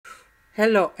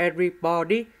Hello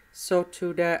everybody, so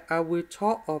today I will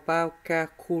talk about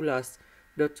calculus.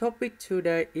 The topic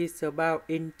today is about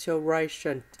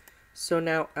integration. So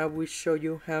now I will show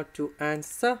you how to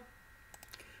answer.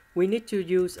 We need to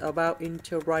use about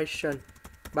integration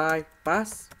by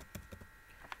parts.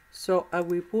 So I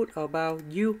will put about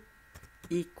u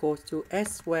equals to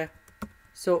s squared.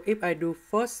 So if I do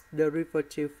first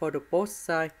derivative for the both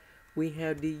sides, we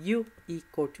have the u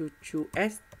equal to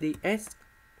 2s ds.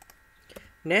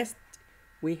 Next,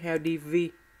 we have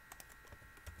dv.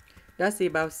 That's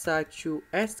about sine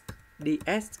 2x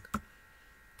ds.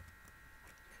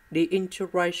 The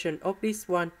integration of this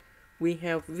one, we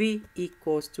have v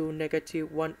equals to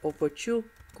negative 1 over 2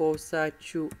 cosine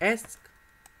 2x.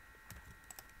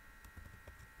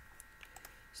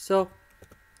 So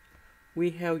we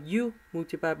have u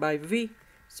multiplied by v.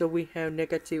 So we have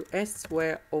negative s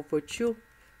squared over 2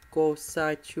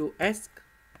 cosine 2x.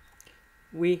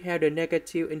 We have the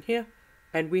negative in here,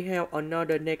 and we have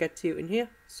another negative in here.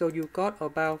 So you got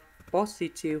about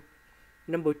positive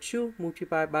number 2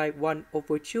 multiplied by 1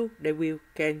 over 2. They will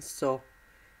cancel.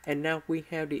 And now we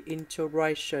have the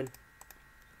integration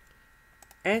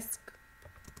s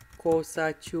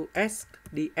cosine 2x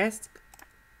ds.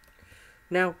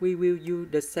 Now we will use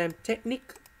the same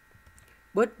technique,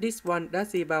 but this one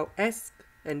that's about s,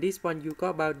 and this one you got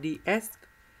about ds.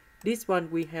 This one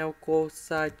we have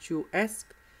cosine 2x,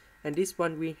 and this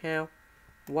one we have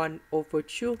 1 over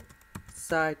 2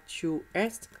 sine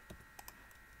 2x.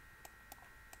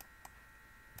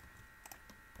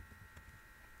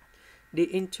 The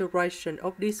integration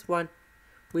of this one,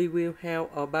 we will have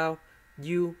about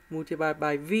u multiplied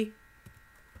by v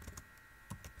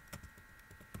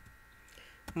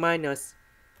minus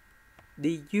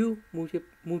the u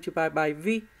multiplied by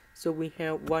v. So we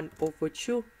have 1 over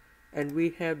 2, and we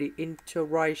have the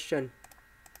integration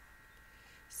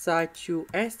sine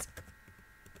 2x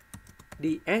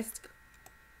ds.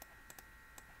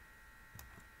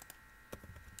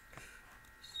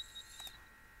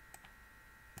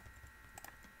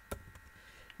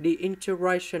 The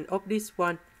integration of this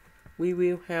one, we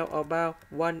will have about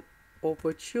 1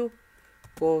 over 2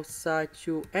 cosine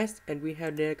 2x, and we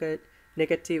have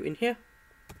negative in here.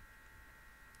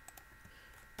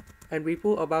 And we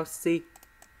put about c.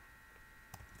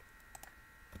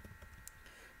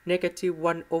 Negative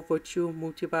 1 over 2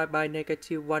 multiplied by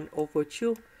negative 1 over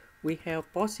 2. We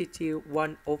have positive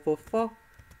 1 over 4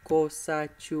 cosine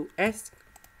 2x.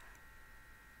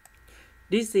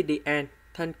 This is the end.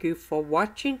 Thank you for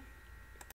watching.